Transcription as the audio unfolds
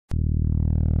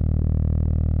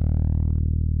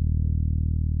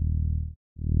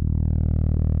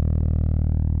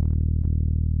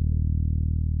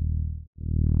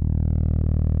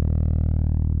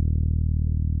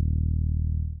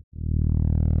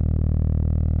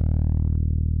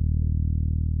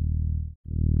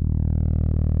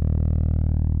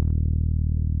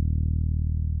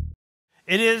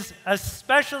It is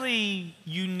especially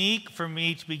unique for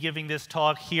me to be giving this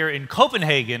talk here in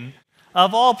Copenhagen,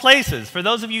 of all places. For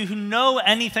those of you who know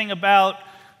anything about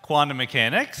quantum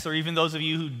mechanics, or even those of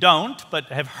you who don't but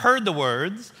have heard the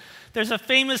words, there's a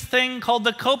famous thing called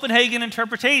the Copenhagen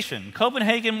interpretation.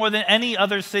 Copenhagen, more than any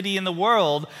other city in the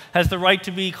world, has the right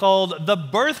to be called the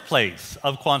birthplace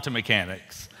of quantum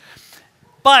mechanics.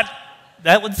 But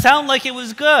that would sound like it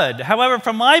was good. However,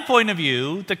 from my point of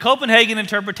view, the Copenhagen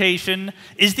interpretation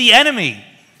is the enemy.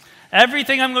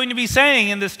 Everything I'm going to be saying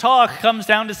in this talk comes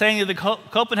down to saying that the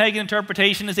Copenhagen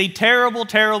interpretation is a terrible,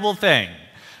 terrible thing.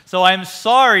 So I'm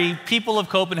sorry, people of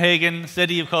Copenhagen,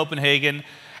 city of Copenhagen.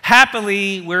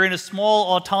 Happily, we're in a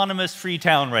small, autonomous, free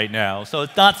town right now, so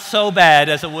it's not so bad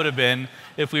as it would have been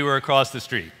if we were across the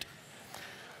street.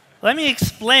 Let me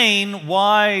explain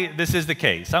why this is the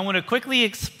case. I want to quickly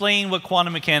explain what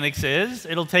quantum mechanics is.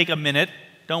 It'll take a minute,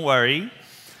 don't worry.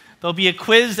 There'll be a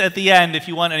quiz at the end if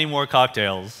you want any more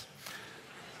cocktails.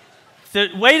 The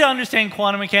way to understand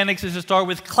quantum mechanics is to start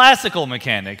with classical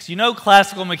mechanics. You know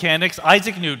classical mechanics.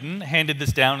 Isaac Newton handed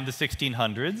this down in the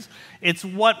 1600s. It's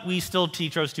what we still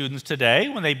teach our students today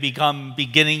when they become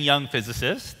beginning young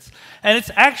physicists. And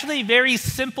it's actually a very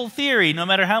simple theory, no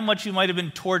matter how much you might have been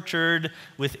tortured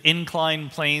with inclined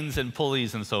planes and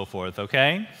pulleys and so forth,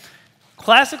 okay?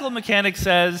 Classical mechanics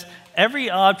says every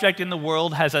object in the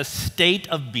world has a state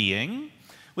of being,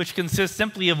 which consists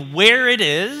simply of where it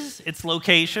is, its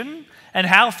location, and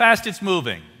how fast it's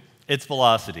moving, its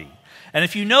velocity. And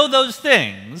if you know those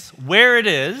things, where it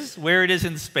is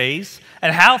in space,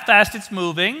 and how fast it's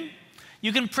moving,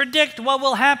 you can predict what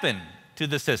will happen to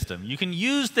the system. You can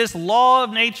use this law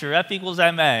of nature, F equals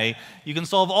ma. You can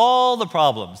solve all the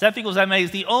problems. F equals ma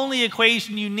is the only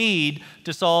equation you need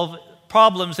to solve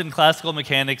problems in classical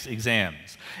mechanics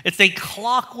exams. It's a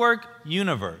clockwork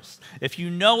universe. If you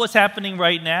know what's happening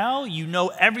right now, you know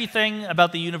everything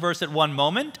about the universe at one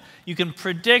moment, you can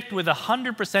predict with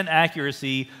 100%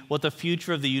 accuracy what the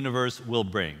future of the universe will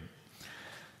bring.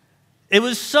 It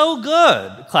was so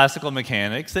good, classical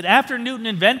mechanics, that after Newton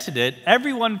invented it,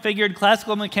 everyone figured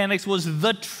classical mechanics was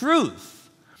the truth.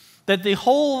 That the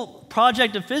whole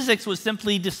project of physics was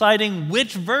simply deciding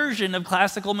which version of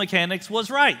classical mechanics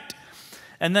was right.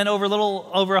 And then a little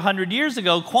over 100 years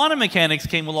ago, quantum mechanics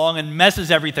came along and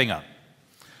messes everything up.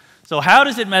 So how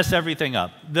does it mess everything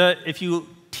up? If you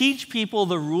teach people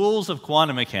the rules of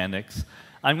quantum mechanics,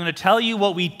 I'm going to tell you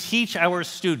what we teach our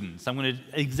students. I'm going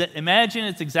to imagine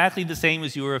it's exactly the same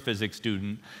as you were a physics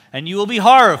student, and you will be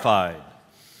horrified.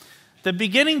 The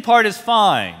beginning part is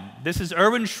fine. This is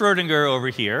Erwin Schrödinger over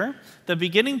here. The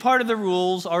beginning part of the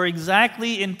rules are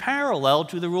exactly in parallel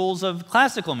to the rules of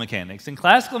classical mechanics. In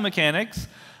classical mechanics,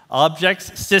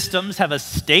 objects, systems have a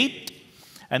state,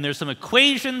 and there's some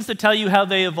equations that tell you how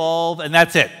they evolve, and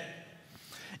that's it.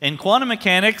 In quantum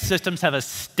mechanics, systems have a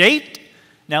state.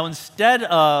 Now, instead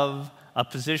of a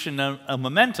position of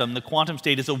momentum, the quantum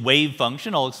state is a wave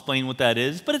function. I'll explain what that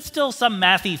is, but it's still some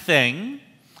mathy thing.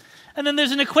 And then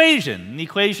there's an equation. The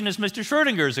equation is Mr.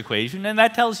 Schrödinger's equation, and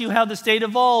that tells you how the state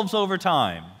evolves over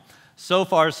time. So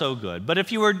far, so good. But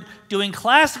if you were doing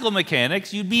classical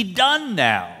mechanics, you'd be done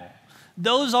now.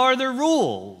 Those are the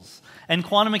rules. And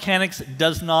quantum mechanics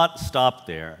does not stop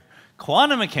there.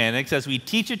 Quantum mechanics, as we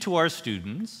teach it to our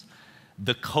students,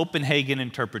 the Copenhagen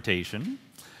interpretation,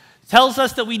 tells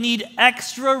us that we need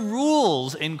extra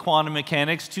rules in quantum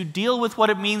mechanics to deal with what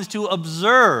it means to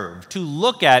observe, to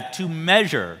look at, to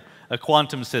measure a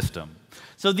quantum system.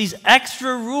 So these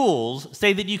extra rules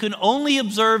say that you can only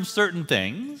observe certain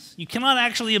things. You cannot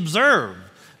actually observe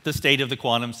the state of the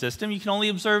quantum system. You can only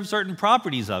observe certain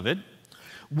properties of it.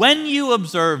 When you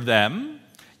observe them,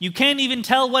 you can't even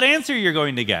tell what answer you're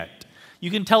going to get.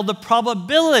 You can tell the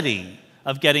probability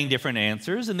of getting different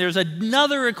answers, and there's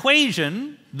another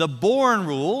equation, the Born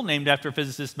rule, named after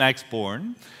physicist Max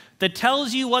Born, that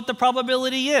tells you what the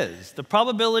probability is. The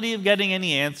probability of getting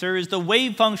any answer is the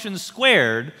wave function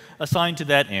squared assigned to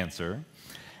that answer.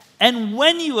 And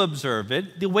when you observe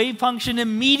it, the wave function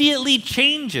immediately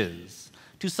changes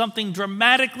to something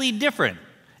dramatically different.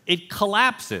 It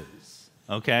collapses,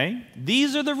 okay?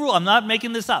 These are the rules. I'm not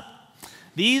making this up.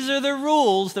 These are the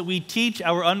rules that we teach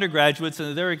our undergraduates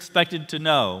and they're expected to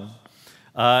know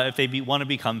if they want to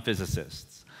become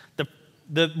physicists.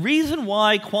 The reason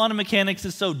why quantum mechanics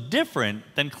is so different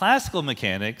than classical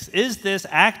mechanics is this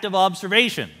act of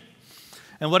observation.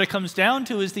 And what it comes down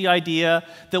to is the idea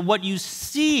that what you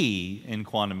see in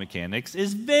quantum mechanics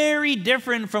is very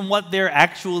different from what there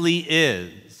actually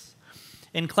is.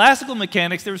 In classical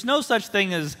mechanics, there's no such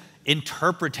thing as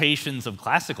interpretations of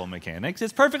classical mechanics.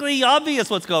 It's perfectly obvious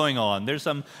what's going on. There's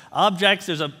some objects,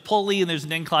 there's a pulley, and there's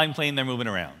an inclined plane, they're moving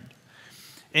around.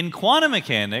 In quantum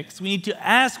mechanics, we need to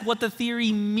ask what the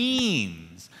theory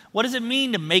means. What does it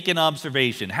mean to make an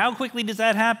observation? How quickly does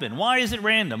that happen? Why is it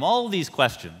random? All of these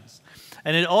questions.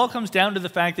 And it all comes down to the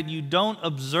fact that you don't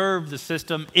observe the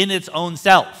system in its own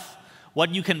self.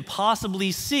 What you can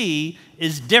possibly see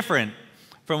is different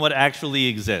from what actually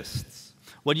exists.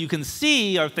 What you can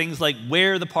see are things like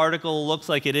where the particle looks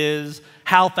like it is,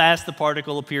 how fast the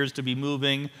particle appears to be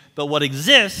moving, but what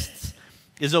exists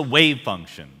is a wave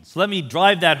function. So let me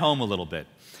drive that home a little bit.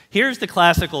 Here's the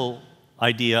classical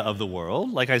idea of the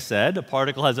world. Like I said, a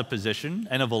particle has a position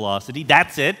and a velocity.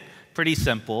 That's it. Pretty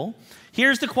simple.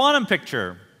 Here's the quantum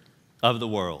picture of the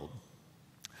world.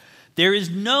 There is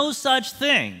no such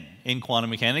thing in quantum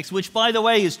mechanics, which, by the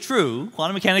way, is true.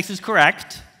 Quantum mechanics is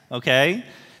correct, okay?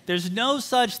 There's no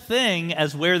such thing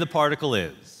as where the particle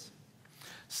is.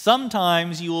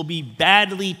 Sometimes you will be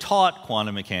badly taught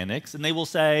quantum mechanics, and they will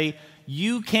say,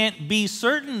 you can't be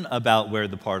certain about where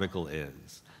the particle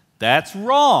is. That's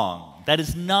wrong. That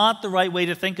is not the right way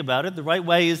to think about it. The right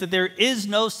way is that there is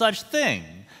no such thing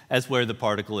as where the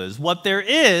particle is. What there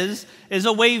is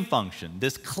a wave function,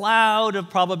 this cloud of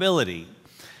probability.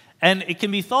 And it can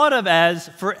be thought of as,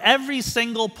 for every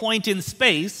single point in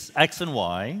space, x and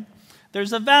y,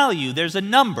 there's a value, there's a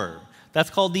number. That's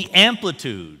called the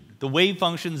amplitude, the wave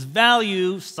function's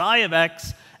value, psi of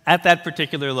x, at that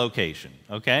particular location,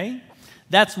 okay?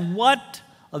 That's what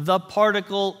the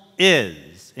particle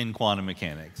is in quantum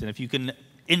mechanics. And if you can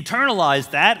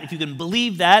internalize that, if you can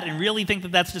believe that and really think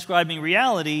that that's describing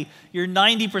reality, you're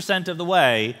 90% of the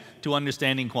way to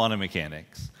understanding quantum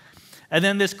mechanics. And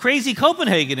then this crazy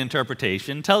Copenhagen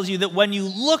interpretation tells you that when you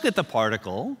look at the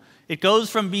particle, it goes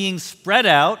from being spread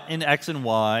out in x and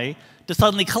y to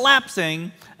suddenly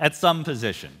collapsing at some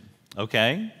position,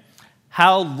 okay?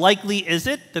 How likely is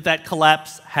it that that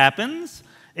collapse happens?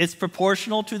 It's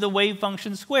proportional to the wave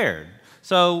function squared.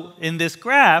 So in this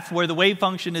graph, where the wave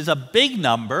function is a big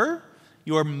number,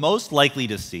 you are most likely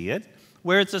to see it.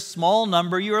 Where it's a small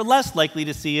number, you are less likely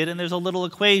to see it, and there's a little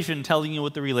equation telling you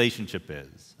what the relationship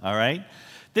is, all right?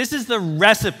 This is the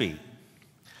recipe.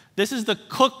 This is the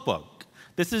cookbook.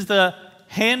 This is the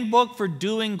handbook for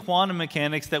doing quantum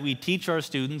mechanics that we teach our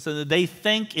students and that they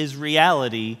think is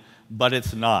reality, but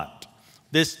it's not.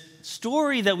 This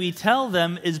story that we tell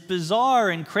them is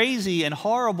bizarre and crazy and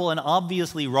horrible and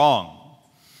obviously wrong.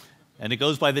 And it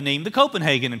goes by the name the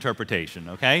Copenhagen interpretation,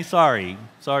 okay? Sorry,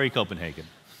 Copenhagen.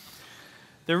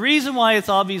 The reason why it's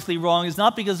obviously wrong is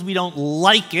not because we don't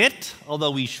like it,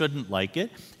 although we shouldn't like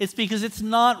it. It's because it's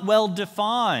not well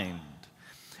defined.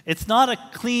 It's not a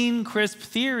clean, crisp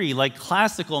theory like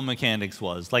classical mechanics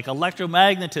was, like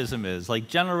electromagnetism is, like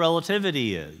general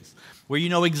relativity is, where you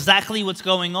know exactly what's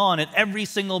going on at every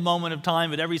single moment of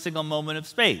time, at every single moment of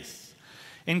space.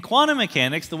 In quantum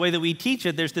mechanics, the way that we teach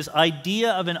it, there's this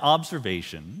idea of an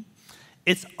observation.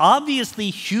 It's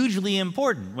obviously hugely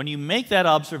important. When you make that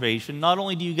observation, not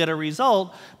only do you get a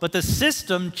result, but the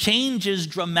system changes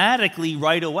dramatically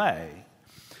right away.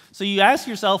 So you ask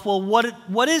yourself, well,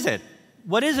 what is it?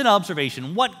 What is an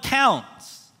observation? What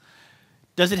counts?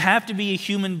 Does it have to be a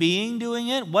human being doing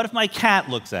it? What if my cat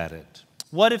looks at it?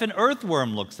 What if an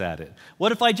earthworm looks at it?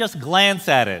 What if I just glance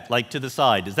at it, like to the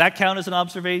side? Does that count as an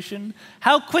observation?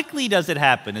 How quickly does it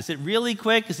happen? Is it really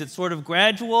quick? Is it sort of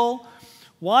gradual?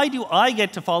 Why do I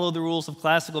get to follow the rules of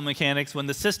classical mechanics when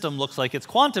the system looks like it's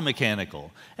quantum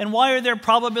mechanical? And why are there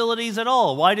probabilities at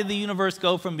all? Why did the universe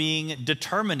go from being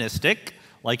deterministic,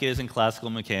 like it is in classical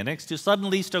mechanics, to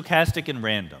suddenly stochastic and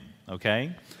random,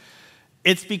 okay?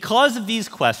 It's because of these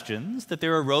questions that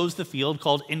there arose the field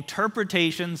called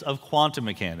interpretations of quantum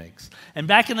mechanics. And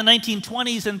back in the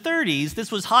 1920s and 30s,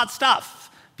 this was hot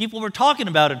stuff. People were talking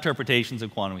about interpretations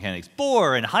of quantum mechanics,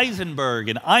 Bohr and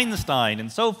Heisenberg and Einstein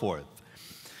and so forth.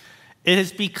 It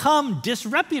has become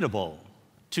disreputable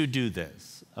to do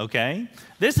this, okay?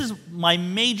 This is my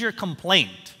major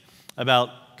complaint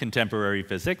about contemporary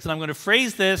physics, and I'm going to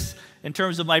phrase this in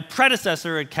terms of my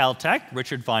predecessor at Caltech,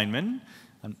 Richard Feynman.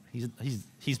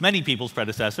 He's many people's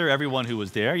predecessor, everyone who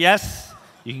was there. Yes,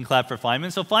 you can clap for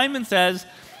Feynman. So Feynman says,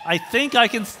 I think I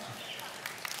can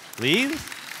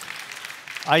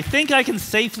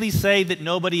safely say that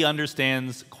nobody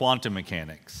understands quantum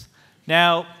mechanics.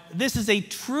 Now, this is a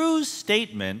true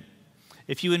statement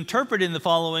if you interpret it in the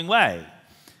following way.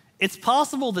 It's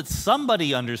possible that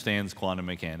somebody understands quantum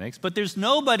mechanics, but there's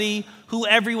nobody who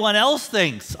everyone else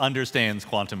thinks understands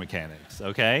quantum mechanics,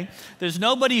 okay? There's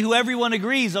nobody who everyone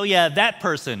agrees, oh yeah, that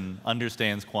person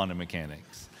understands quantum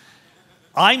mechanics.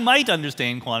 I might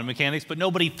understand quantum mechanics, but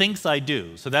nobody thinks I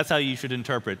do. So that's how you should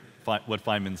interpret what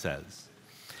Feynman says.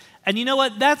 And you know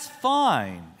what? That's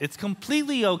fine. It's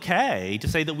completely okay to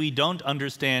say that we don't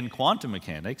understand quantum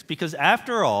mechanics, because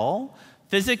after all,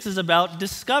 physics is about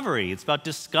discovery. It's about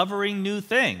discovering new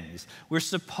things. We're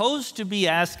supposed to be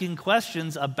asking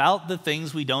questions about the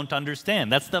things we don't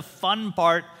understand. That's the fun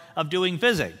part of doing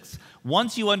physics.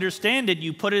 Once you understand it,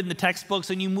 you put it in the textbooks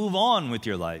and you move on with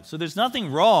your life. So there's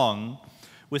nothing wrong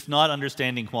with not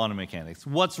understanding quantum mechanics.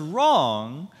 What's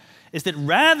wrong is that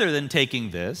rather than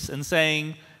taking this and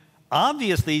saying,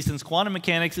 obviously, since quantum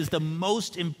mechanics is the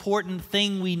most important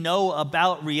thing we know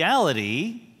about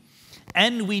reality,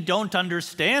 and we don't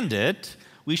understand it,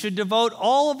 we should devote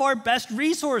all of our best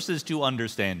resources to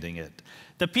understanding it.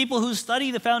 The people who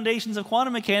study the foundations of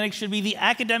quantum mechanics should be the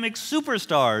academic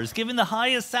superstars, given the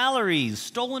highest salaries,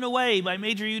 stolen away by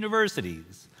major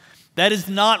universities. That is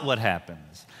not what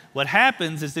happens. What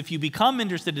happens is if you become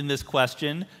interested in this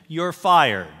question, you're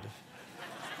fired.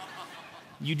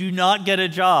 You do not get a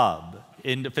job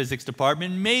in the physics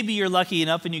department. Maybe you're lucky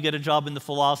enough and you get a job in the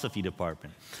philosophy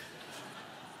department.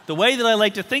 The way that I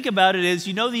like to think about it is,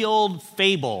 you know the old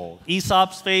fable,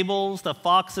 Aesop's fables, the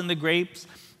fox and the grapes?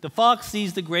 The fox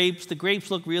sees the grapes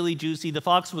look really juicy, the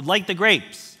fox would like the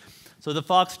grapes. So the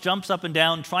fox jumps up and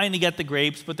down trying to get the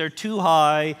grapes, but they're too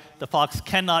high, the fox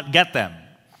cannot get them.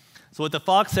 So what the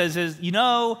fox says is, you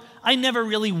know, I never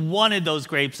really wanted those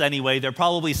grapes anyway, they're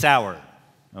probably sour,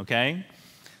 okay?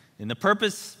 For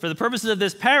the purposes of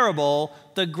this parable,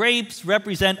 the grapes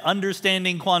represent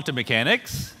understanding quantum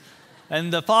mechanics,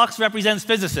 and the fox represents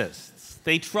physicists.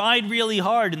 They tried really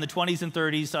hard in the 20s and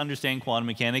 30s to understand quantum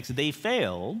mechanics. They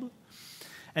failed.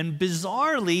 And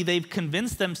bizarrely, they've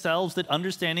convinced themselves that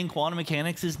understanding quantum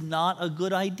mechanics is not a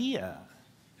good idea.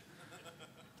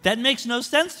 That makes no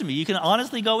sense to me. You can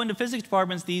honestly go into physics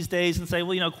departments these days and say,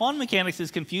 well, you know, quantum mechanics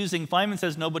is confusing. Feynman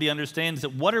says nobody understands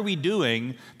it. What are we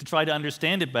doing to try to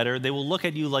understand it better? They will look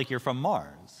at you like you're from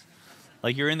Mars,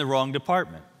 like you're in the wrong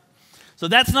department. So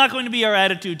that's not going to be our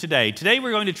attitude today. Today we're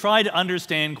going to try to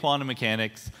understand quantum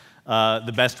mechanics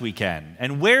the best we can.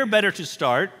 And where better to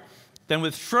start than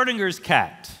with Schrödinger's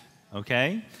cat,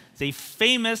 okay? It's a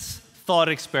famous thought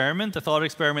experiment, the thought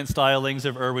experiment stylings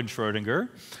of Erwin Schrödinger.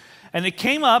 And it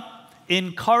came up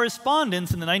in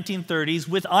correspondence in the 1930s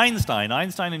with Einstein.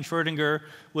 Einstein and Schrödinger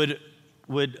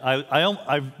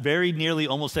I very nearly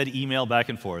almost said email back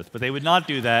and forth, but they would not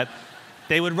do that.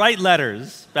 They would write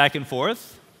letters back and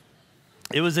forth.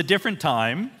 It was a different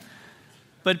time.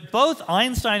 But both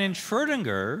Einstein and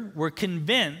Schrödinger were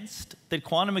convinced that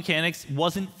quantum mechanics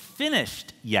wasn't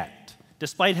finished yet,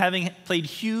 despite having played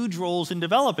huge roles in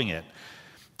developing it.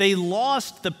 They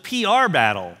lost the PR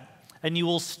battle. And you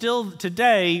will still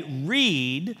today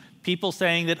read people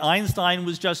saying that Einstein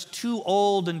was just too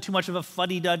old and too much of a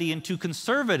fuddy-duddy and too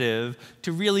conservative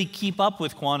to really keep up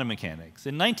with quantum mechanics.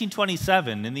 In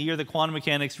 1927, in the year that quantum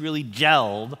mechanics really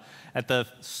gelled at the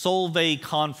Solvay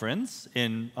conference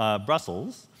in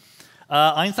Brussels,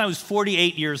 Einstein was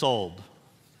 48 years old.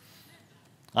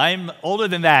 I'm older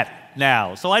than that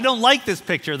now. So I don't like this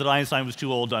picture that Einstein was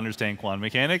too old to understand quantum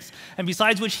mechanics. And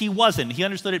besides which, he wasn't. He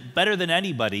understood it better than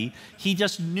anybody. He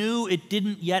just knew it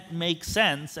didn't yet make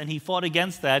sense, and he fought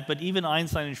against that. But even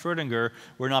Einstein and Schrödinger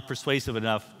were not persuasive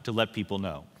enough to let people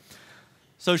know.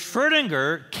 So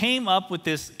Schrödinger came up with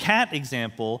this cat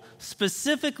example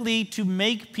specifically to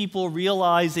make people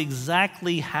realize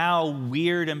exactly how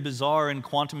weird and bizarre in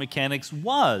quantum mechanics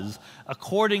was,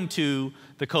 according to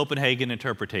the Copenhagen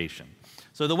interpretation.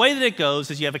 So the way that it goes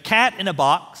is you have a cat in a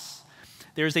box.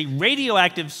 There's a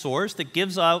radioactive source that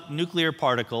gives out nuclear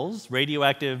particles,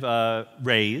 radioactive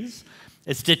rays.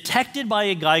 It's detected by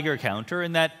a Geiger counter,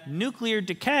 and that nuclear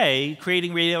decay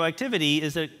creating radioactivity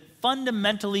is a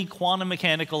fundamentally quantum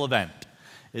mechanical event.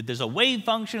 There's a wave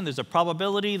function, there's a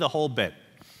probability, the whole bit.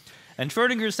 And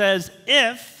Schrödinger says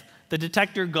if the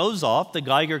detector goes off, the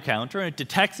Geiger counter, and it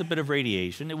detects a bit of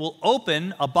radiation, it will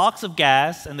open a box of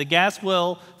gas, and the gas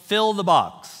will fill the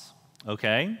box,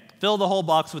 okay? Fill the whole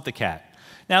box with the cat.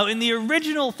 Now, in the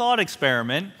original thought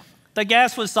experiment, the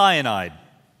gas was cyanide.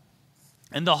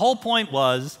 And the whole point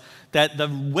was that the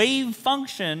wave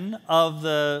function of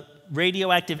the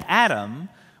radioactive atom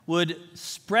would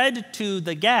spread to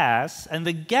the gas, and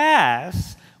the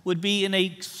gas would be in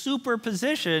a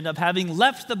superposition of having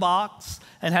left the box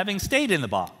and having stayed in the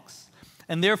box.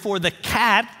 And therefore, the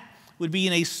cat would be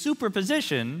in a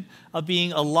superposition of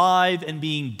being alive and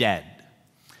being dead.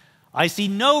 I see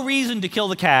no reason to kill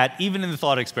the cat, even in the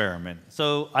thought experiment.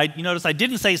 So you notice I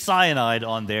didn't say cyanide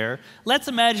on there. Let's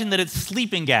imagine that it's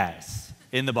sleeping gas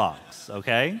in the box,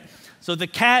 okay? So the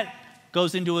cat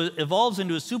evolves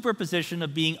into a superposition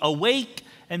of being awake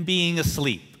and being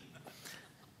asleep.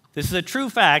 This is a true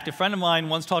fact. A friend of mine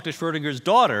once talked to Schrödinger's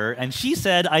daughter, and she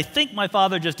said, "I think my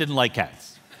father just didn't like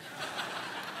cats."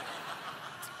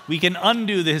 We can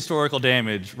undo the historical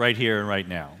damage right here and right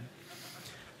now.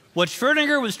 What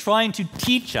Schrödinger was trying to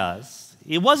teach us,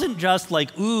 it wasn't just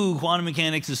like, ooh, quantum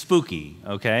mechanics is spooky,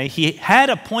 okay? He had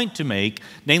a point to make,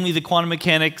 namely that quantum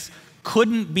mechanics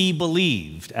couldn't be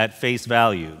believed at face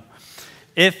value.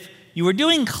 If you were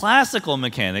doing classical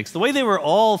mechanics, the way they were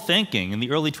all thinking in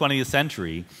the early 20th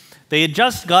century, they had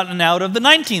just gotten out of the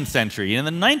 19th century. And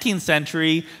in the 19th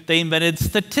century, they invented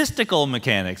statistical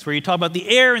mechanics, where you talk about the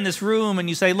air in this room and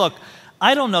you say, look,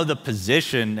 I don't know the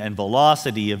position and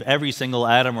velocity of every single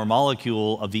atom or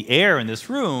molecule of the air in this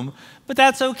room, but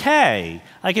that's okay.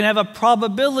 I can have a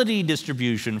probability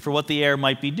distribution for what the air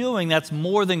might be doing. That's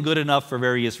more than good enough for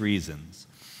various reasons.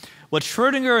 What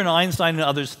Schrödinger and Einstein and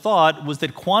others thought was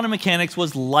that quantum mechanics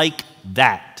was like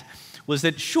that. Was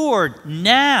that, sure,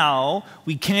 now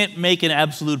we can't make an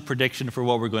absolute prediction for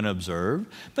what we're going to observe,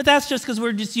 but that's just because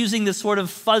we're just using this sort of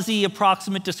fuzzy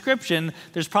approximate description.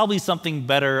 There's probably something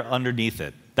better underneath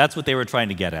it. That's what they were trying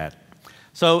to get at.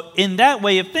 So in that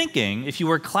way of thinking, if you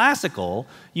were classical,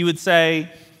 you would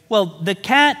say, well, the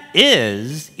cat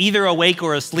is either awake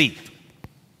or asleep.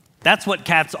 That's what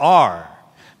cats are.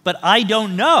 But I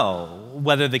don't know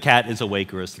whether the cat is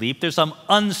awake or asleep. There's some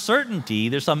uncertainty,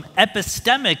 there's some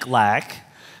epistemic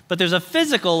lack, but there's a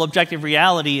physical objective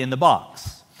reality in the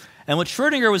box. And what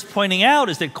Schrödinger was pointing out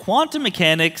is that quantum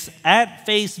mechanics at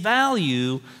face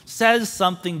value says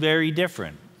something very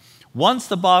different. Once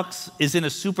the box is in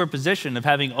a superposition of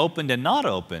having opened and not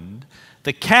opened,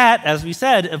 the cat, as we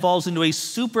said, evolves into a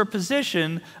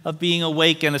superposition of being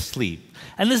awake and asleep.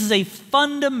 And this is a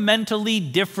fundamentally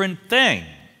different thing.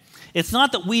 It's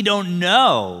not that we don't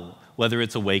know whether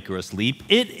it's awake or asleep.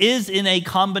 It is in a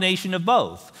combination of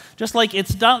both. Just like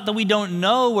it's not that we don't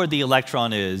know where the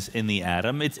electron is in the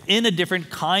atom. It's in a different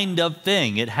kind of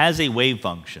thing. It has a wave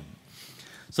function.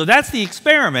 So that's the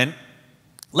experiment.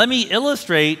 Let me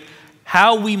illustrate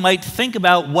how we might think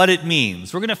about what it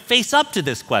means. We're going to face up to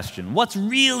this question. What's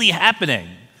really happening?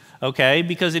 Okay?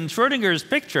 Because in Schrödinger's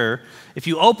picture, if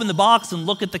you open the box and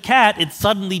look at the cat, it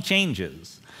suddenly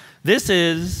changes. This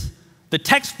is the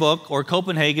textbook or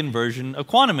Copenhagen version of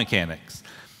quantum mechanics.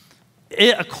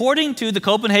 According to the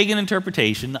Copenhagen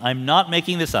interpretation, I'm not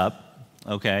making this up,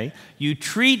 okay? You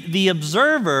treat the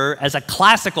observer as a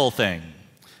classical thing.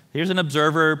 Here's an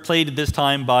observer played at this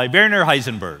time by Werner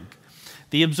Heisenberg.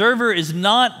 The observer is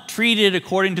not treated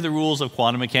according to the rules of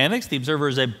quantum mechanics. The observer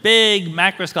is a big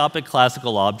macroscopic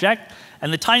classical object,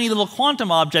 and the tiny little quantum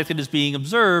object that is being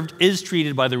observed is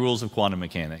treated by the rules of quantum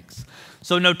mechanics.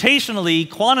 So notationally,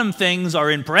 quantum things are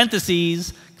in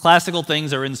parentheses, classical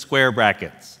things are in square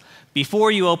brackets. Before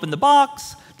you open the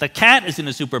box, the cat is in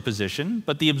a superposition,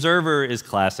 but the observer is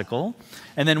classical.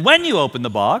 And then when you open the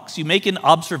box, you make an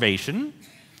observation,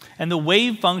 and the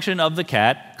wave function of the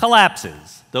cat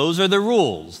collapses. Those are the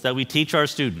rules that we teach our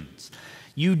students.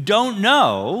 You don't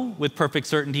know with perfect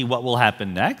certainty what will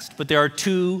happen next, but there are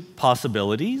two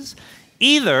possibilities.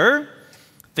 Either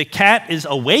the cat is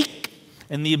awake,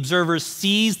 and the observer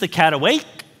sees the cat awake,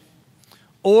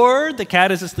 or the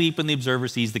cat is asleep and the observer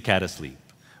sees the cat asleep,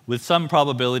 with some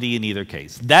probability in either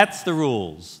case. That's the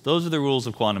rules. Those are the rules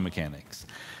of quantum mechanics.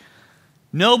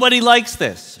 Nobody likes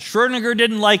this. Schrödinger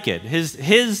didn't like it.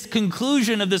 His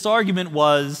conclusion of this argument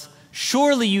was,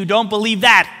 surely you don't believe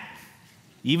that,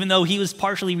 even though he was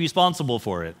partially responsible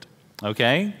for it,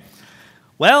 okay?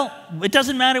 Well, it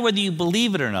doesn't matter whether you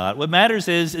believe it or not. What matters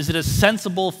is it a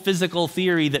sensible physical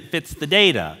theory that fits the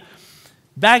data?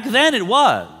 Back then it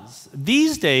was.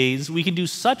 These days, we can do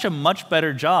such a much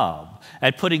better job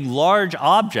at putting large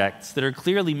objects that are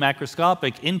clearly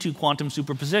macroscopic into quantum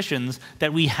superpositions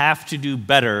that we have to do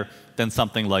better than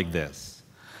something like this.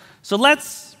 So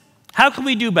how can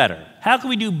we do better? How can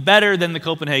we do better than the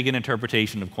Copenhagen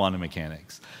interpretation of quantum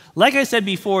mechanics? Like I said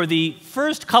before, the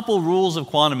first couple rules of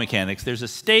quantum mechanics, there's a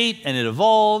state and it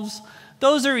evolves,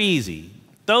 those are easy.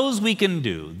 Those we can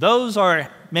do. Those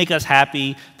make us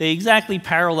happy. They exactly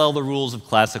parallel the rules of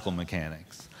classical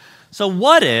mechanics. So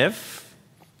what if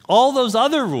all those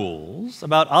other rules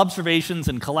about observations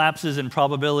and collapses and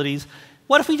probabilities,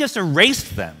 what if we just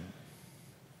erased them?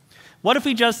 What if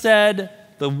we just said,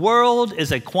 the world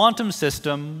is a quantum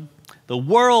system, the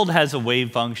world has a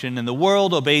wave function, and the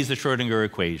world obeys the Schrödinger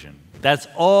equation. That's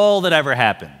all that ever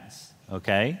happens,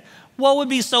 okay? What would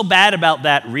be so bad about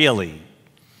that, really?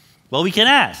 Well, we can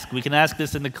ask. We can ask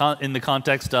this in the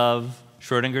context of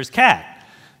Schrödinger's cat.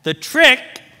 The trick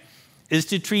is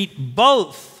to treat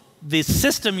both the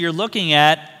system you're looking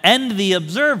at and the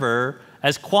observer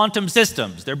as quantum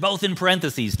systems. They're both in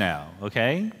parentheses now,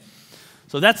 okay?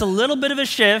 So that's a little bit of a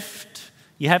shift.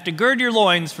 You have to gird your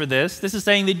loins for this. This is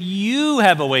saying that you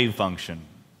have a wave function.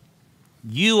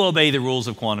 You obey the rules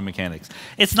of quantum mechanics.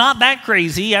 It's not that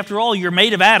crazy. After all, you're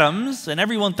made of atoms, and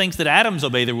everyone thinks that atoms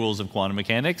obey the rules of quantum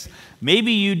mechanics.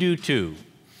 Maybe you do too.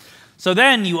 So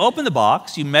then you open the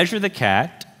box, you measure the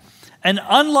cat, and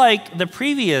unlike the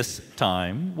previous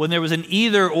time, when there was an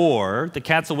either-or, the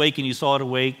cat's awake and you saw it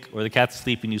awake, or the cat's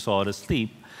asleep and you saw it asleep,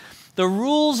 the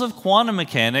rules of quantum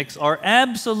mechanics are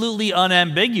absolutely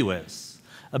unambiguous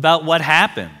about what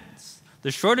happens. The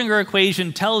Schrödinger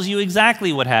equation tells you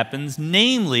exactly what happens,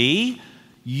 namely,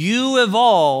 you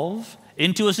evolve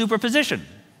into a superposition.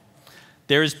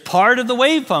 There's part of the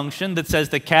wave function that says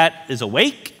the cat is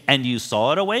awake and you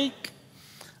saw it awake,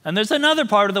 and there's another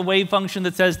part of the wave function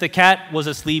that says the cat was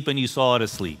asleep and you saw it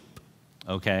asleep,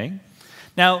 okay?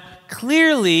 Now,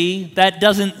 clearly, that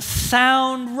doesn't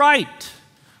sound right.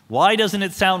 Why doesn't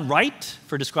it sound right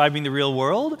for describing the real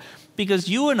world? Because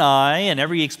you and I, and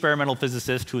every experimental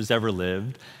physicist who has ever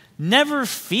lived, never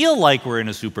feel like we're in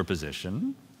a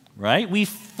superposition, right? We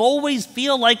always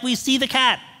feel like we see the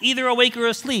cat, either awake or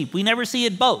asleep. We never see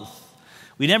it both.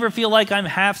 We never feel like I'm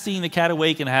half seeing the cat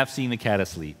awake and half seeing the cat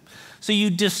asleep. So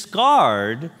you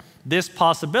discard this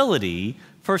possibility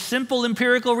for simple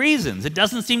empirical reasons. It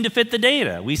doesn't seem to fit the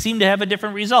data. We seem to have a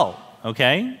different result,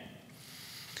 okay?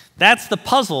 That's the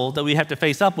puzzle that we have to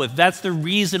face up with. That's the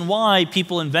reason why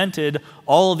people invented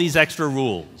all of these extra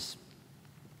rules.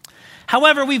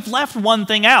 However, we've left one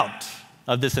thing out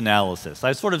of this analysis.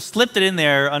 I sort of slipped it in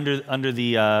there under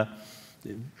the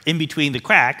in between the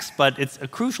cracks, but it's a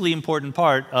crucially important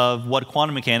part of what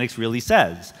quantum mechanics really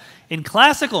says. In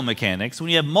classical mechanics, when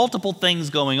you have multiple things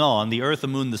going on, the Earth, the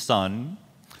Moon, the Sun,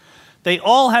 they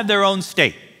all have their own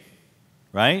state,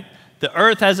 right? The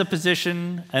Earth has a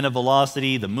position and a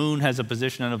velocity, the Moon has a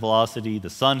position and a velocity, the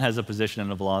Sun has a position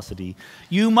and a velocity.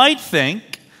 You might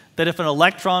think that if an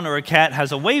electron or a cat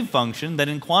has a wave function, that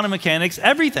in quantum mechanics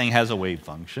everything has a wave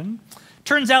function.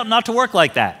 Turns out not to work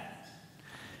like that.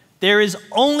 There is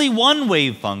only one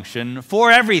wave function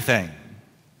for everything.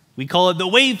 We call it the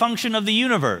wave function of the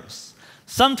universe.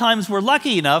 Sometimes we're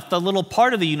lucky enough that a little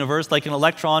part of the universe, like an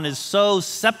electron, is so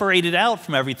separated out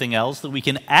from everything else that we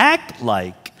can act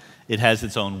like it has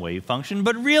its own wave function,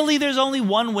 but really there's only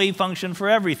one wave function for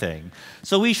everything.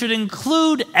 So we should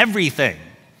include everything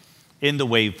in the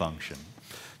wave function.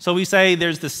 So we say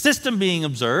there's the system being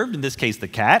observed, in this case the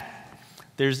cat,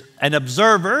 there's an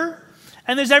observer,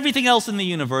 and there's everything else in the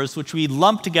universe, which we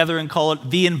lump together and call it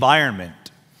the environment.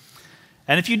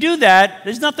 And if you do that,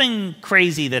 there's nothing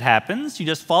crazy that happens. You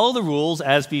just follow the rules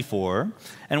as before,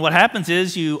 and what happens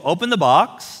is you open the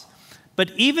box.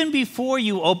 But even before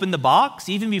you open the box,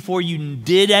 even before you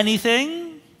did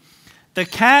anything, the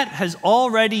cat has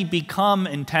already become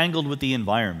entangled with the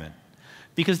environment.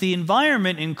 Because the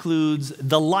environment includes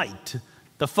the light,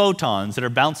 the photons that are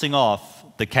bouncing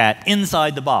off the cat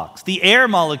inside the box, the air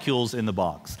molecules in the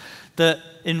box. The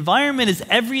environment is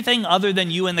everything other than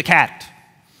you and the cat.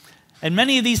 And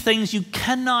many of these things you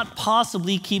cannot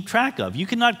possibly keep track of. You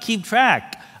cannot keep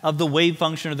track of the wave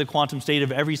function or the quantum state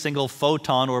of every single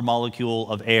photon or molecule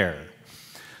of air.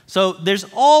 So there's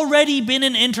already been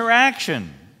an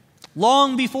interaction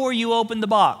long before you open the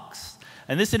box.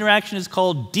 And this interaction is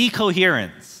called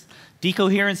decoherence.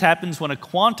 Decoherence happens when a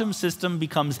quantum system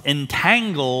becomes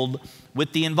entangled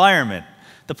with the environment.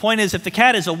 The point is, if the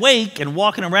cat is awake and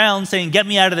walking around saying, "Get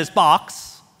me out of this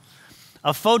box,"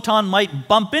 a photon might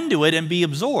bump into it and be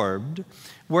absorbed.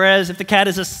 Whereas if the cat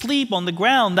is asleep on the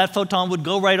ground, that photon would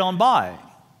go right on by.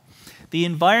 The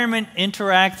environment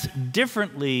interacts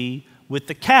differently with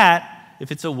the cat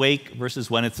if it's awake versus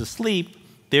when it's asleep.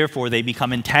 Therefore, they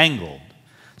become entangled.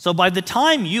 So by the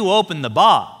time you open the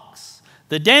box,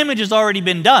 the damage has already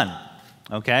been done,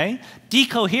 okay?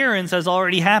 Decoherence has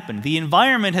already happened. The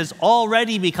environment has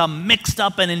already become mixed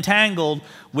up and entangled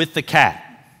with the cat.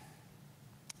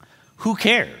 Who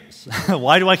cares?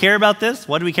 Why do I care about this?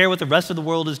 Why do we care what the rest of the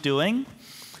world is doing?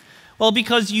 Well,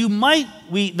 because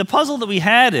the puzzle that we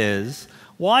had is,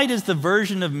 why does the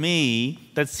version of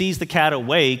me that sees the cat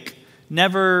awake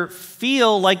never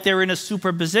feel like they're in a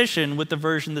superposition with the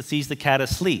version that sees the cat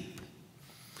asleep?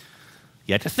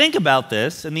 You have to think about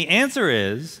this, and the answer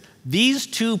is, these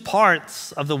two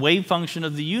parts of the wave function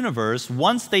of the universe,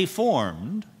 once they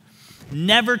formed,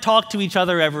 never talk to each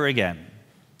other ever again.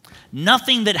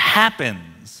 Nothing that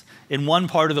happens in one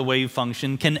part of the wave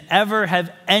function can ever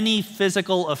have any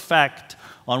physical effect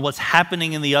on what's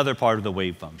happening in the other part of the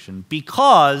wave function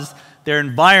because their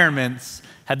environments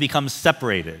have become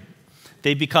separated.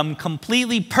 They become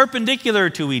completely perpendicular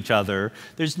to each other.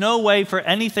 There's no way for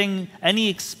any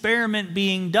experiment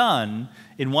being done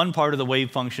in one part of the wave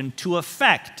function to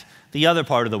affect the other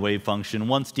part of the wave function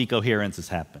once decoherence has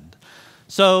happened.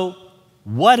 So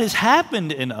what has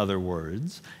happened, in other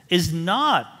words, is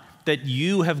not that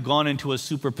you have gone into a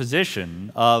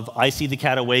superposition of I see the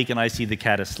cat awake and I see the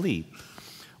cat asleep.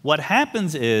 What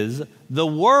happens is the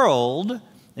world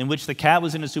in which the cat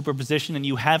was in a superposition and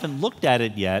you haven't looked at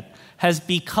it yet has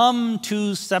become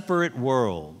two separate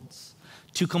worlds,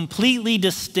 two completely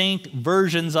distinct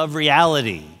versions of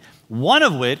reality, one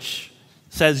of which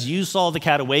says you saw the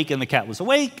cat awake and the cat was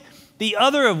awake, the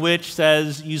other of which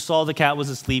says you saw the cat was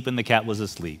asleep and the cat was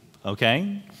asleep,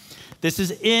 okay? This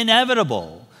is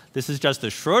inevitable. This is just the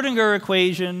Schrödinger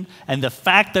equation and the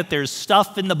fact that there's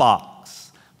stuff in the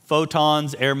box.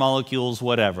 Photons, air molecules,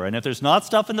 whatever. And if there's not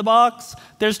stuff in the box,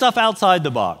 there's stuff outside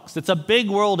the box. It's a big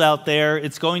world out there.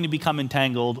 It's going to become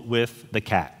entangled with the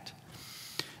cat.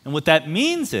 And what that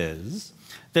means is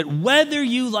that whether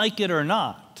you like it or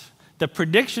not, the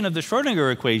prediction of the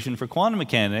Schrödinger equation for quantum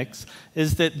mechanics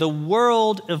is that the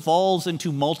world evolves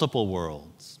into multiple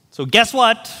worlds. So guess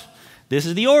what? This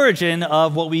is the origin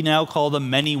of what we now call the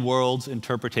many worlds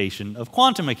interpretation of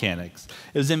quantum mechanics.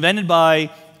 It was invented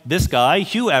by this guy,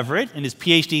 Hugh Everett, in his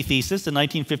PhD thesis in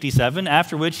 1957,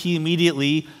 after which he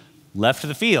immediately left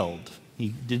the field. He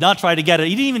did not try to get it.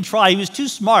 He didn't even try. He was too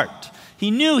smart. He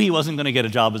knew he wasn't going to get a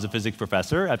job as a physics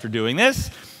professor after doing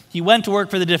this. He went to work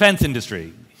for the defense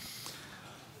industry.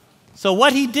 So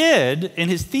what he did in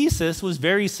his thesis was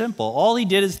very simple. All he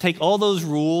did is take all those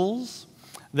rules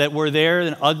that were there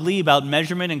and ugly about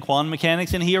measurement and quantum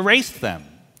mechanics, and he erased them.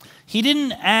 He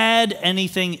didn't add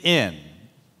anything in.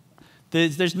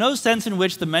 There's no sense in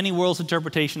which the many worlds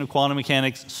interpretation of quantum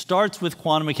mechanics starts with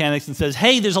quantum mechanics and says,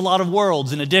 hey, there's a lot of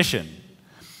worlds in addition.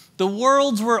 The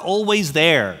worlds were always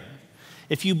there.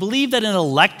 If you believe that an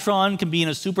electron can be in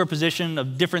a superposition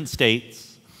of different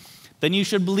states, then you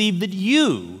should believe that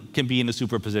you can be in a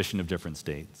superposition of different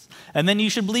states. And then you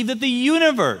should believe that the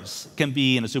universe can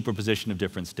be in a superposition of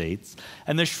different states.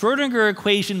 And the Schrödinger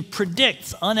equation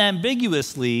predicts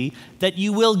unambiguously that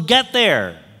you will get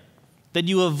there, that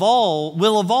you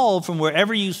will evolve from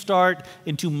wherever you start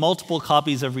into multiple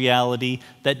copies of reality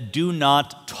that do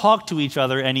not talk to each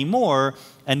other anymore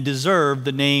and deserve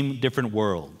the name different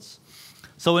worlds.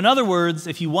 So in other words,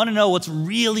 if you want to know what's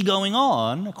really going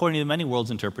on, according to the many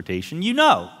worlds interpretation, you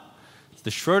know. It's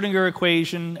the Schrödinger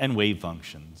equation and wave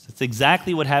functions. It's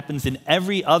exactly what happens in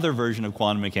every other version of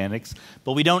quantum mechanics,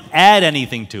 but we don't add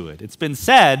anything to it. It's been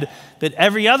said that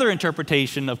every other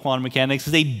interpretation of quantum mechanics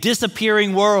is a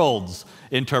disappearing worlds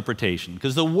interpretation,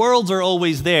 because the worlds are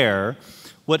always there.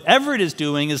 What Everett is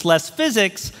doing is less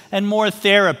physics and more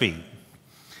therapy.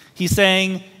 He's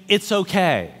saying it's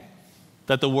okay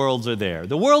that the worlds are there.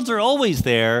 The worlds are always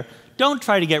there. Don't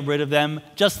try to get rid of them.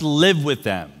 Just live with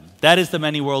them. That is the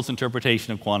many worlds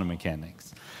interpretation of quantum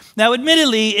mechanics. Now,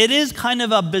 admittedly, it is kind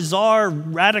of a bizarre,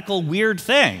 radical, weird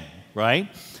thing, right?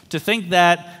 To think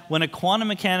that when a quantum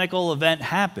mechanical event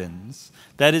happens,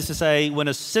 that is to say, when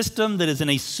a system that is in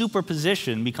a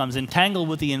superposition becomes entangled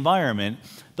with the environment,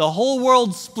 the whole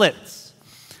world splits.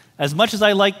 As much as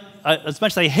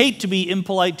I hate to be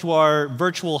impolite to our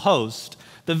virtual host,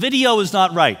 the video is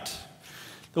not right.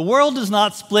 The world does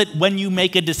not split when you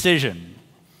make a decision.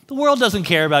 The world doesn't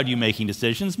care about you making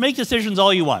decisions. Make decisions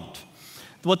all you want.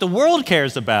 What the world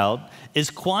cares about is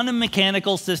quantum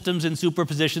mechanical systems and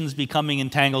superpositions becoming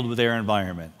entangled with their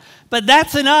environment. But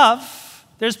that's enough.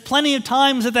 There's plenty of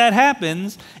times that that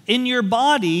happens. In your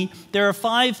body, there are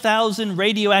 5,000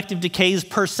 radioactive decays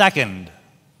per second.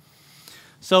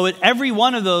 So at every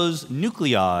one of those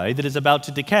nuclei that is about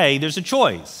to decay, there's a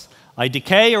choice. I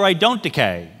decay or I don't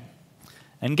decay.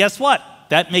 And guess what?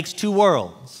 That makes two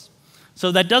worlds.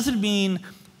 So that doesn't mean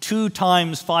 2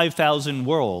 times 5,000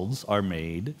 worlds are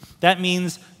made. That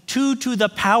means 2 to the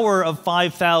power of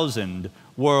 5,000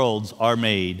 worlds are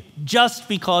made just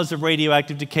because of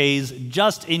radioactive decays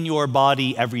just in your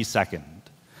body every second.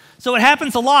 So it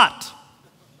happens a lot.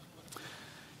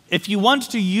 If you want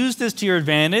to use this to your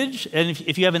advantage, and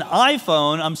if you have an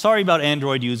iPhone, I'm sorry about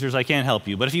Android users, I can't help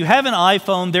you, but if you have an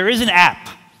iPhone, there is an app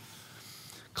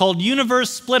called Universe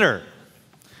Splitter,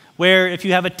 where if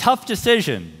you have a tough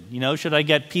decision, should I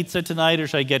get pizza tonight or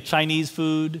should I get Chinese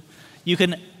food, you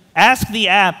can ask the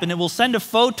app and it will send a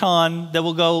photon that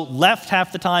will go left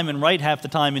half the time and right half the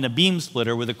time in a beam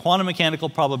splitter with a quantum mechanical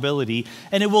probability,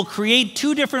 and it will create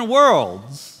 2 different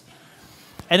worlds.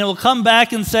 And it will come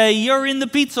back and say, you're in the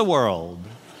pizza world.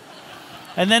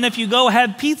 And then if you go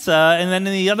have pizza, and then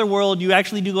in the other world you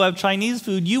actually do go have Chinese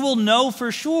food, you will know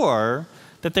for sure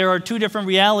that there are two different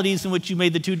realities in which you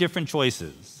made the two different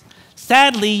choices.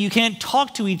 Sadly, you can't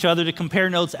talk to each other to compare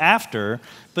notes after,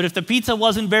 but if the pizza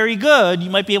wasn't very good, you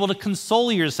might be able to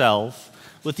console yourself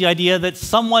with the idea that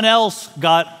someone else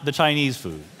got the Chinese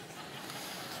food.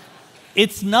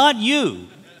 It's not you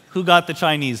who got the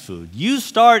Chinese food. You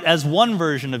start as one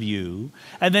version of you,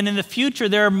 and then in the future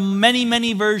there are many,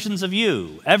 many versions of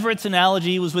you. Everett's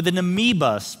analogy was with an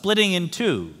amoeba splitting in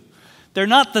two. They're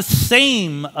not the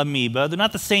same amoeba, they're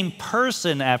not the same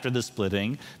person after the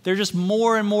splitting, they're just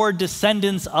more and more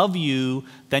descendants of you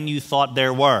than you thought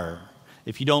there were.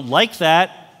 If you don't like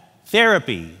that,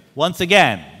 therapy, once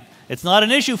again. It's not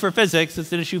an issue for physics,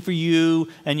 it's an issue for you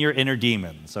and your inner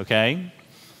demons, okay?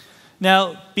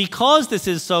 Now, because this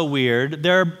is so weird,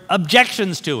 there are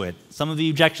objections to it. Some of the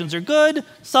objections are good,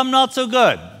 some not so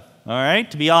good, all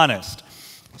right, to be honest.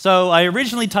 So I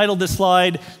originally titled this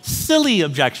slide, Silly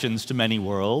Objections to Many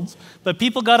Worlds, but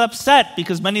people got upset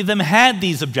because many of them had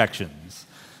these objections.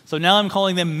 So now I'm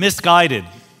calling them misguided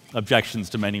objections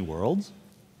to many worlds.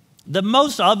 The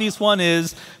most obvious one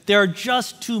is there are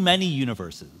just too many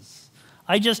universes.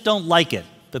 I just don't like it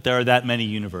that there are that many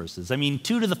universes. I mean,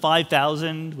 2 to the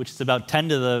 5,000, which is about 10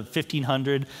 to the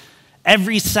 1,500,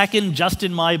 every second just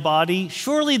in my body,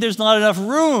 surely there's not enough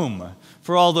room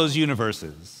for all those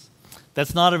universes.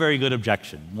 That's not a very good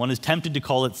objection. One is tempted to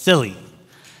call it silly.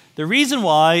 The reason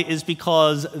why is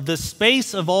because the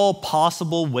space of all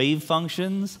possible wave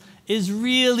functions is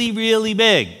really, really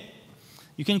big.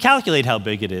 You can calculate how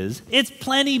big it is. It's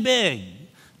plenty big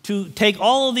to take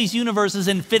all of these universes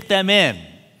and fit them in.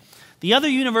 The other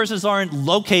universes aren't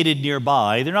located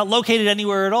nearby. They're not located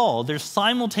anywhere at all. They're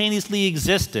simultaneously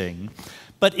existing.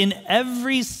 But in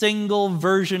every single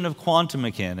version of quantum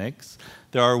mechanics,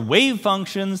 there are wave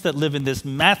functions that live in this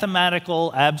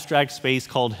mathematical abstract space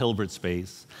called Hilbert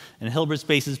space. And Hilbert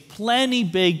space is plenty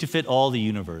big to fit all the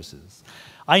universes.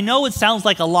 I know it sounds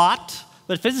like a lot,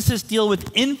 but physicists deal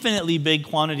with infinitely big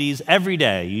quantities every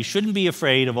day. You shouldn't be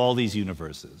afraid of all these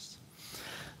universes.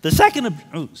 The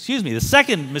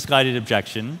second misguided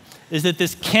objection is that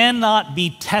this cannot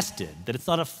be tested, that it's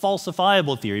not a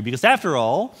falsifiable theory, because after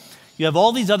all, you have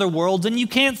all these other worlds and you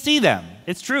can't see them.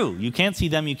 It's true. You can't see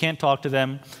them, you can't talk to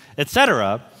them,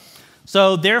 etc.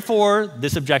 So therefore,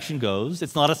 this objection goes,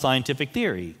 it's not a scientific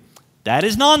theory. That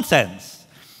is nonsense.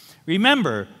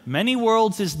 Remember, many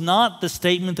worlds is not the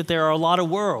statement that there are a lot of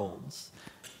worlds.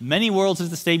 Many worlds is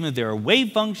the statement that there are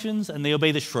wave functions and they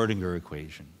obey the Schrödinger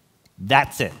equation.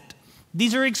 That's it.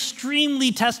 These are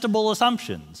extremely testable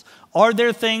assumptions. Are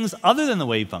there things other than the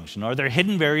wave function? Are there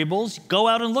hidden variables? Go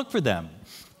out and look for them.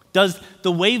 Does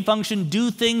the wave function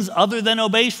do things other than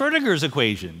obey Schrödinger's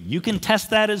equation? You can test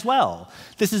that as well.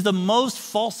 This is the most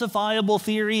falsifiable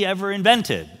theory ever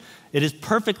invented. It is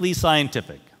perfectly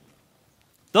scientific.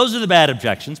 Those are the bad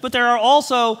objections, but there are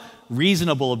also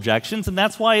reasonable objections, and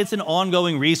that's why it's an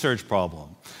ongoing research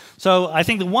problem. So I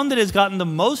think the one that has gotten the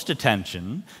most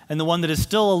attention, and the one that is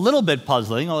still a little bit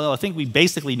puzzling, although I think we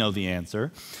basically know the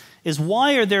answer, is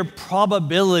why are there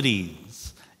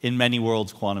probabilities in many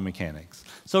worlds quantum mechanics?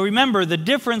 So remember, the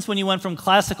difference when you went from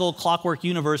classical clockwork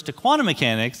universe to quantum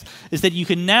mechanics is that you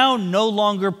can now no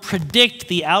longer predict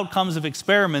the outcomes of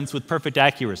experiments with perfect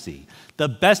accuracy. The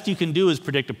best you can do is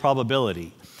predict a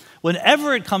probability.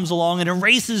 Whenever it comes along and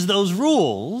erases those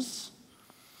rules,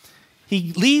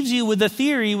 he leaves you with a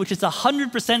theory which is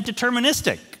 100%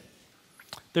 deterministic.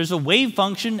 There's a wave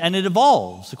function and it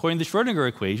evolves according to the Schrödinger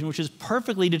equation, which is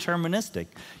perfectly deterministic.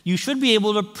 You should be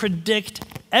able to predict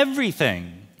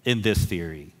everything in this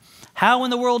theory. How in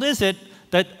the world is it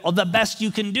that the best you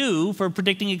can do for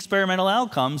predicting experimental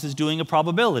outcomes is doing a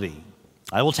probability?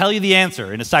 I will tell you the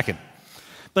answer in a second.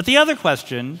 But the other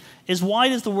question is, why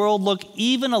does the world look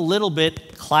even a little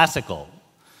bit classical?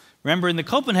 Remember, in the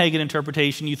Copenhagen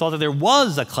interpretation, you thought that there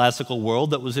was a classical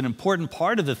world that was an important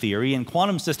part of the theory, and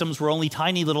quantum systems were only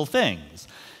tiny little things.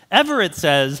 Everett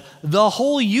says the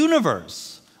whole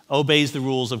universe obeys the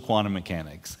rules of quantum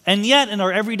mechanics. And yet, in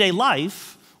our everyday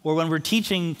life, or when we're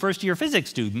teaching first-year physics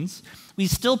students, we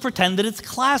still pretend that it's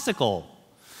classical.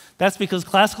 That's because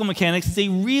classical mechanics is a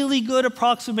really good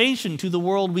approximation to the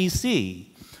world we see.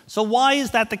 So why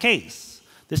is that the case?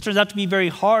 This turns out to be a very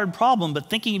hard problem, but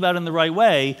thinking about it in the right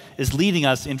way is leading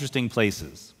us interesting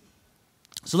places.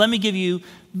 So let me give you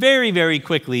very, very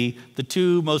quickly the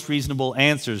two most reasonable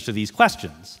answers to these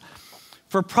questions.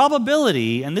 For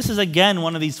probability, and this is again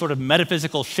one of these sort of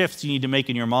metaphysical shifts you need to make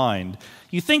in your mind,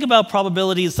 you think about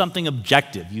probability as something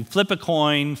objective. You flip a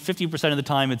coin, 50% of the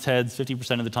time it's heads,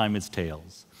 50% of the time it's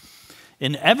tails.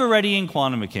 In Everettian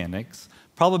quantum mechanics,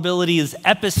 probability is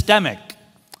epistemic,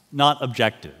 not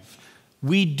objective.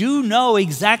 We do know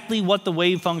exactly what the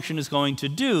wave function is going to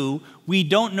do. We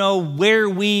don't know where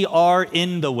we are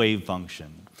in the wave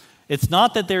function. It's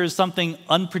not that there is something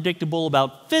unpredictable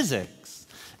about physics.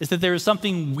 It's that there is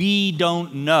something we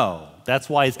don't know. That's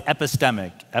why it's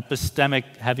epistemic.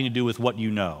 Epistemic having to do with what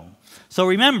you know. So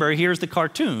remember, here's the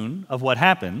cartoon of what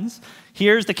happens.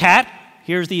 Here's the cat.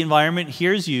 Here's the environment.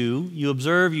 Here's you. You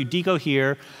observe, you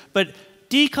decohere. But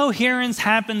decoherence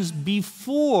happens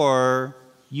before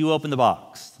you open the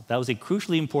box. That was a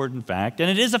crucially important fact, and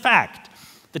it is a fact.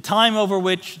 The time over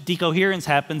which decoherence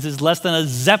happens is less than a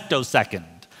zeptosecond,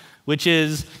 which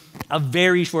is a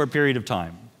very short period of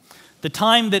time. The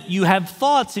time that you have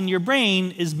thoughts in your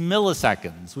brain is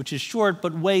milliseconds, which is short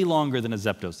but way longer than a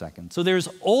zeptosecond. So there's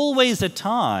always a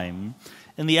time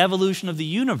in the evolution of the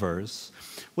universe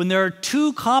when there are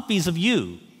two copies of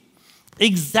you,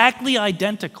 exactly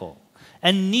identical,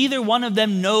 and neither one of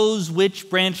them knows which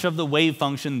branch of the wave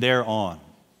function they're on.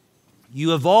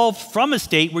 You evolved from a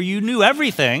state where you knew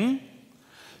everything,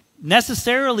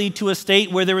 necessarily to a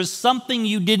state where there was something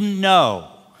you didn't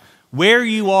know, where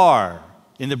you are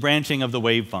in the branching of the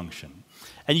wave function.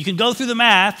 And you can go through the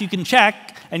math, you can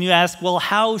check, and you ask, well,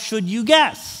 how should you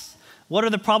guess? What are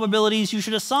the probabilities you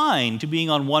should assign to being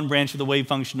on one branch of the wave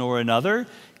function or another?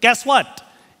 Guess what?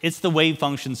 It's the wave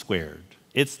function squared.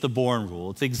 It's the Born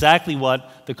rule. It's exactly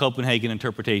what the Copenhagen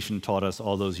interpretation taught us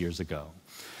all those years ago.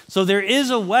 So there is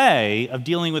a way of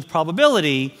dealing with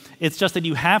probability. It's just that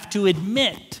you have to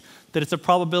admit that it's a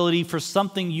probability for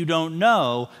something you don't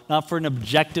know, not for an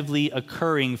objectively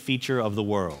occurring feature of the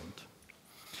world.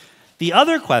 The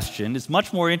other question is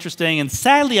much more interesting, and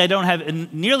sadly I don't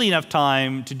have nearly enough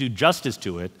time to do justice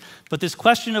to it, but this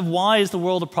question of why is the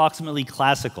world approximately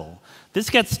classical? This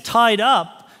gets tied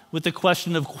up with the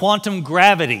question of quantum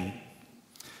gravity.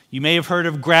 You may have heard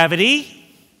of gravity.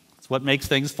 It's what makes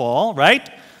things fall, right?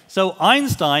 So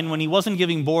Einstein, when he wasn't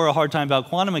giving Bohr a hard time about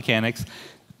quantum mechanics,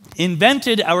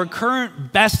 invented our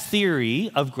current best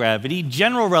theory of gravity,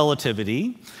 general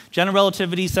relativity. General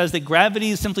relativity says that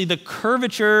gravity is simply the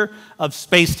curvature of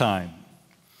space-time.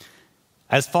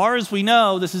 As far as we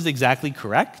know, this is exactly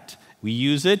correct. We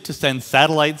use it to send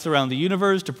satellites around the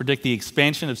universe to predict the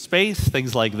expansion of space,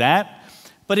 things like that.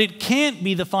 But it can't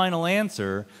be the final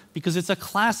answer because it's a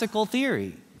classical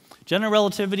theory. General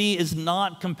relativity is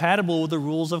not compatible with the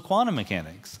rules of quantum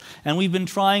mechanics. And we've been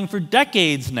trying for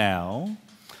decades now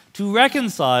to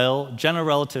reconcile general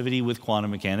relativity with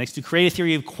quantum mechanics, to create a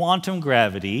theory of quantum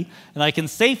gravity. And I can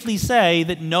safely say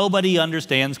that nobody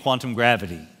understands quantum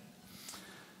gravity.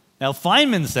 Now,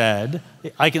 Feynman said,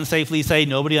 I can safely say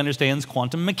nobody understands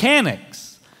quantum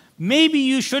mechanics. Maybe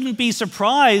you shouldn't be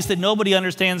surprised that nobody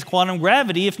understands quantum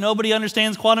gravity if nobody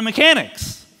understands quantum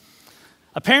mechanics.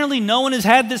 Apparently, no one has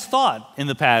had this thought in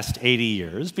the past 80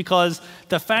 years because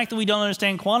the fact that we don't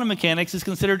understand quantum mechanics is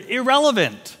considered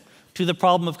irrelevant to the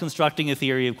problem of constructing a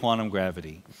theory of quantum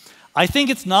gravity. I think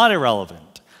it's not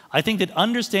irrelevant. I think that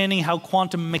understanding how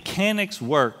quantum mechanics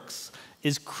works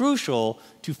is crucial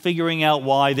to figuring out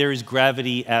why there is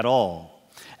gravity at all.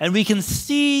 And we can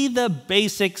see the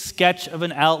basic sketch of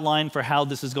an outline for how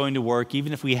this is going to work,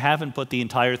 even if we haven't put the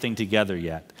entire thing together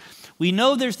yet. We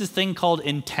know there's this thing called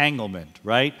entanglement,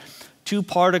 right? Two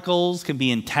particles can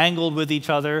be entangled with each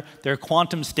other. Their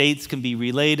quantum states can be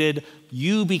related.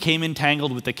 You became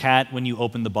entangled with the cat when you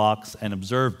opened the box and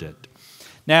observed it.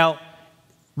 Now,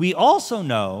 we also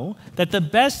know that the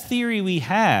best theory we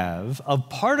have of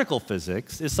particle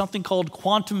physics is something called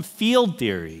quantum field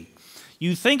theory.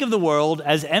 You think of the world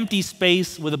as empty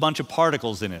space with a bunch of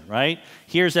particles in it, right?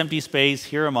 Here's empty space,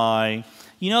 here am I.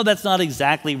 You know that's not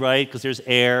exactly right because there's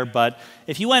air, but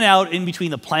if you went out in between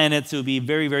the planets, it would be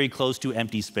very, very close to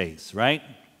empty space, right?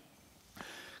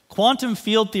 Quantum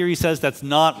field theory says that's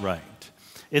not right.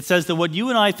 It says that what you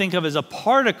and I think of as a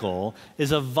particle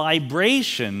is a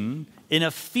vibration in a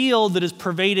field that is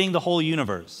pervading the whole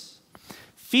universe.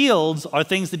 Fields are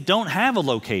things that don't have a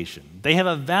location. They have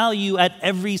a value at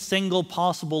every single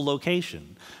possible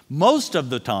location. Most of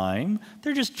the time,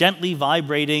 they're just gently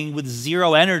vibrating with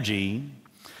zero energy.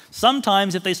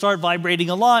 Sometimes, if they start vibrating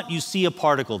a lot, you see a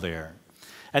particle there.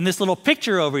 And this little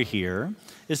picture over here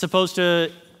is supposed to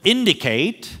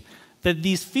indicate that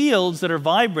these fields that are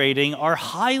vibrating are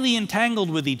highly entangled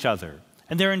with each other.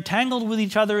 And they're entangled with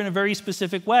each other in a very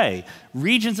specific way.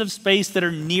 Regions of space that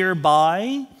are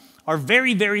nearby are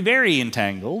very, very, very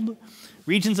entangled.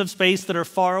 Regions of space that are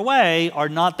far away are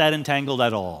not that entangled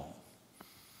at all.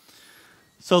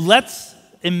 So let's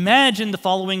imagine the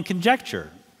following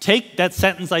conjecture. Take that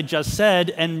sentence I just said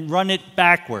and run it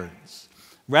backwards.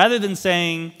 Rather than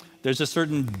saying there's a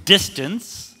certain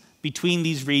distance between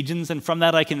these regions, and from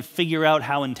that I can figure out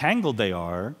how entangled they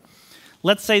are,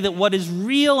 let's say that what is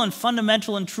real and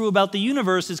fundamental and true about the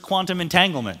universe is quantum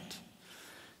entanglement.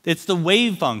 It's the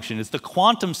wave function, it's the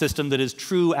quantum system that is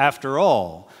true after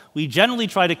all. We generally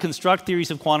try to construct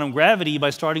theories of quantum gravity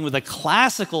by starting with a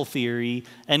classical theory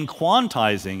and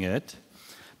quantizing it.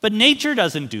 But nature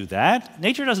doesn't do that.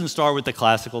 Nature doesn't start with the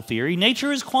classical theory.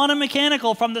 Nature is quantum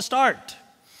mechanical from the start.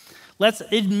 Let's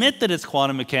admit that it's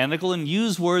quantum mechanical and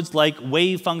use words like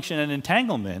wave function and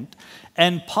entanglement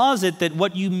and posit that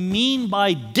what you mean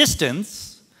by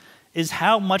distance is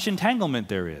how much entanglement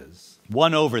there is.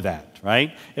 1 over that,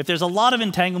 right? If there's a lot of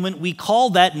entanglement, we call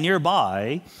that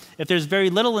nearby. If there's very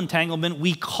little entanglement,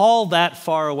 we call that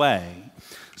far away.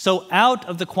 So out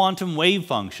of the quantum wave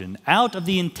function, out of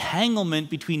the entanglement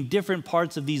between different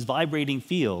parts of these vibrating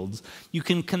fields, you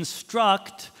can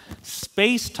construct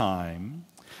space-time,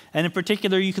 and in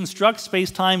particular, you construct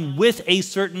space-time with a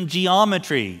certain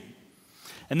geometry.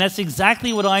 And that's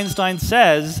exactly what Einstein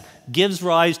says gives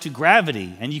rise to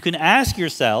gravity. And you can ask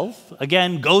yourself,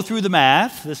 again, go through the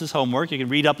math. This is homework. You can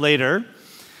read up later.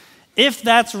 If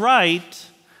that's right,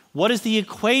 what is the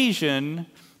equation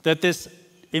that this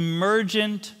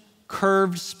emergent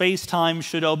curved space-time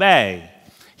should obey?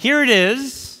 Here it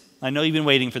is. I know you've been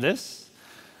waiting for this.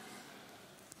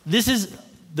 This is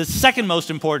the second most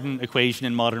important equation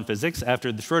in modern physics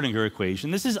after the Schrödinger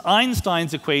equation. This is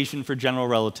Einstein's equation for general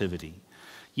relativity.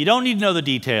 You don't need to know the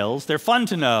details. They're fun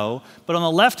to know. But on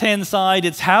the left-hand side,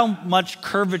 it's how much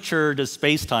curvature does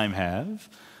space-time have.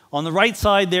 On the right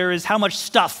side, there is how much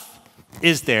stuff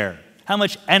is there. How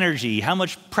much energy, how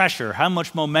much pressure, how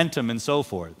much momentum, and so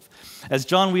forth. As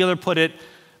John Wheeler put it,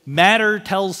 matter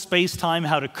tells space-time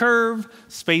how to curve,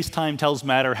 space-time tells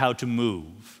matter how to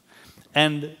move.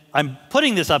 And I'm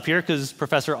putting this up here because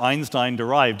Professor Einstein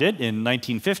derived it in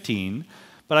 1915,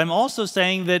 but I'm also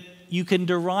saying that you can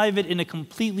derive it in a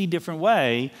completely different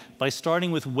way by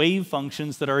starting with wave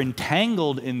functions that are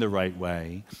entangled in the right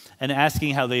way and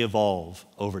asking how they evolve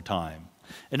over time.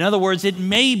 In other words, it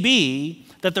may be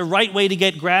that the right way to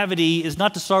get gravity is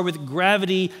not to start with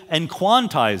gravity and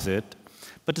quantize it,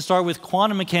 but to start with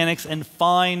quantum mechanics and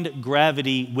find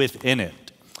gravity within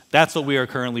it. That's what we are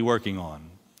currently working on.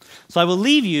 So I will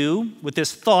leave you with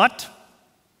this thought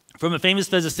from a famous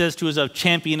physicist who is a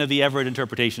champion of the Everett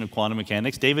interpretation of quantum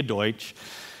mechanics, David Deutsch.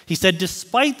 He said,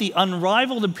 despite the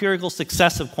unrivaled empirical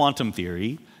success of quantum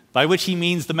theory, by which he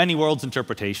means the many worlds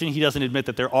interpretation, he doesn't admit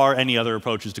that there are any other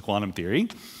approaches to quantum theory,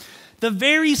 the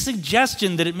very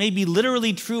suggestion that it may be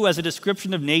literally true as a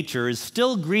description of nature is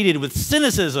still greeted with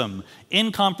cynicism,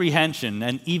 incomprehension,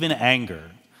 and even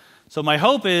anger. So my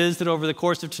hope is that over the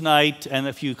course of tonight and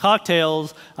a few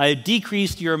cocktails, I have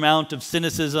decreased your amount of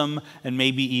cynicism and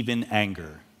maybe even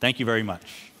anger. Thank you very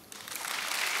much.